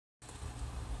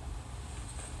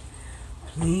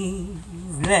Please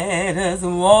let us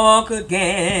walk again.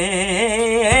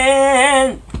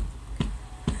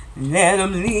 Let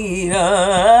him lead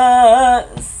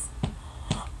us.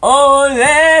 Oh,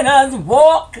 let us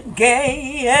walk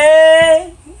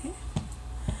again.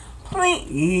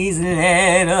 Please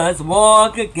let us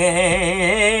walk again.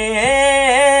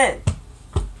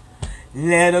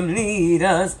 Let him lead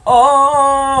us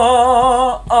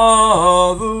all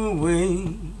the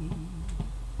way.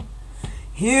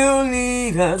 He'll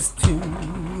lead us to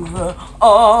the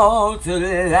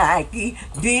altar like he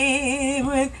did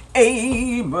with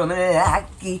Abram,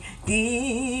 like he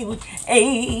did with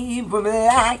Abram,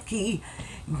 like he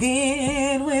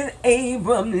did with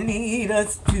Abram. Lead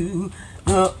us to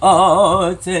the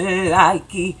altar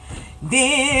like he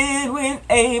did with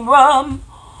Abram,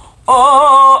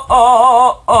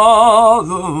 all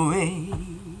the way.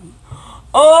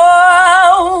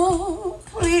 Oh,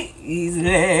 please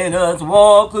let us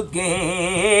walk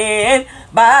again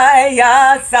by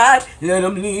your side. Let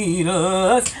him lead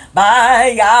us by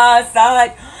your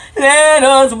side. Let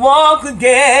us walk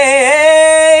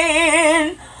again.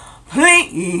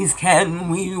 Please, can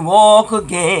we walk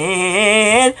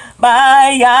again by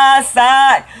your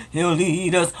side? He'll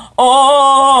lead us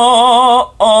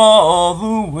all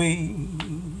the way.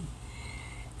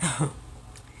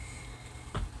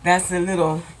 That's a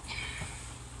little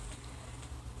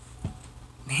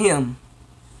hymn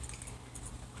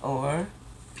or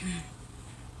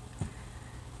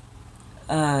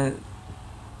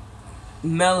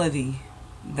melody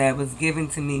that was given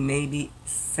to me maybe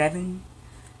 7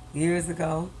 years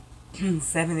ago,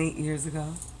 7, 8 years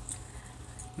ago,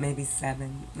 maybe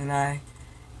 7. And I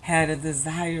had a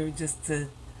desire just to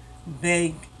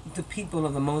beg the people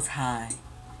of the Most High,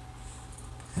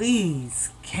 please,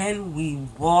 can we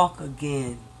walk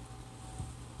again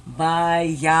by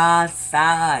your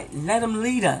side? Let him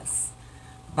lead us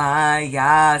by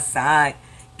your side.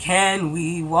 Can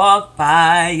we walk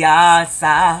by your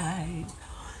side?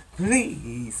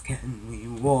 Please, can we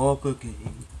walk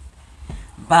again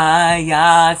by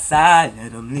your side?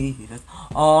 Let him lead us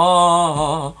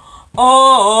all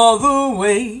the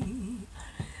way.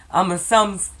 I'm a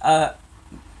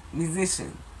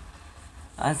musician,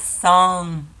 a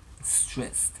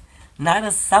songstress, not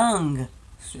a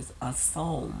songstress, a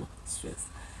psalmstress.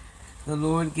 The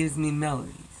Lord gives me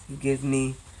melodies. He gives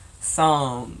me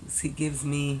songs. He gives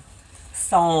me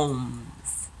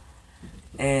psalms,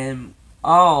 and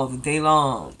all the day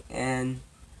long, and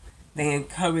they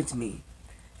encourage me.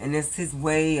 And it's His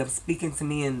way of speaking to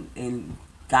me and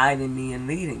guiding me and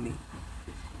leading me.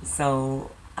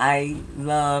 So I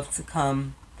love to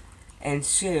come and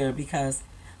share, because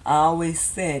I always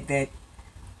said that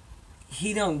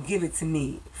He don't give it to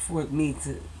me for me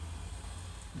to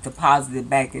deposit it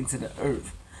back into the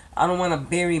earth. I don't want to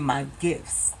bury my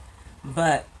gifts,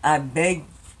 but I begged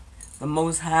the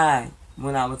Most High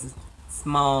when I was a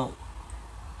small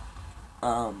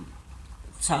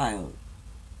child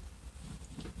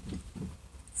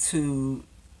to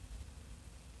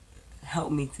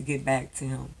help me to get back to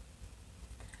Him.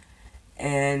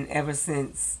 And ever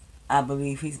since, I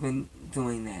believe He's been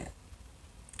doing that.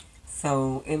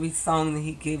 So every song that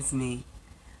He gives me,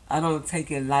 I don't take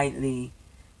it lightly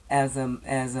as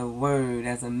a word,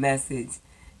 as a message,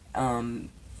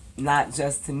 not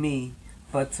just to me,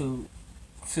 but to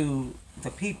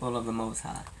the people of the Most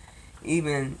High,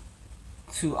 even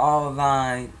to all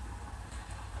mine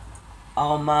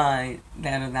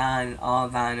that are thine, all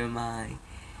thine are mine,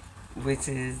 which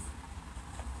is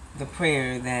the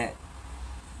prayer that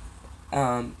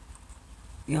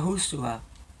YHWH,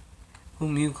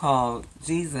 whom you call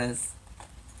Jesus,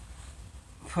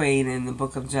 prayed in the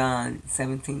book of John,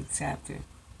 17th chapter.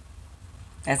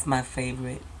 That's my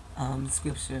favorite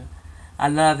scripture. I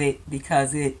love it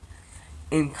because it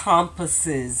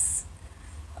encompasses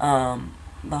the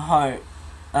heart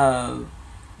of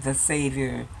the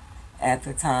Savior at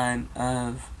the time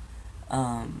of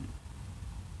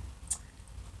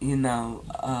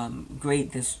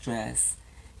great distress,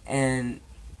 and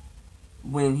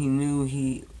when He knew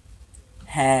He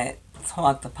had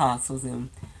taught the apostles and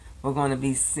were going to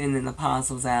be sending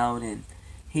apostles out, and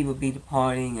He would be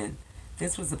departing, and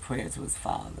this was a prayer to His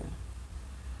Father.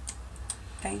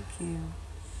 Thank you.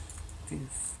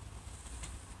 Peace.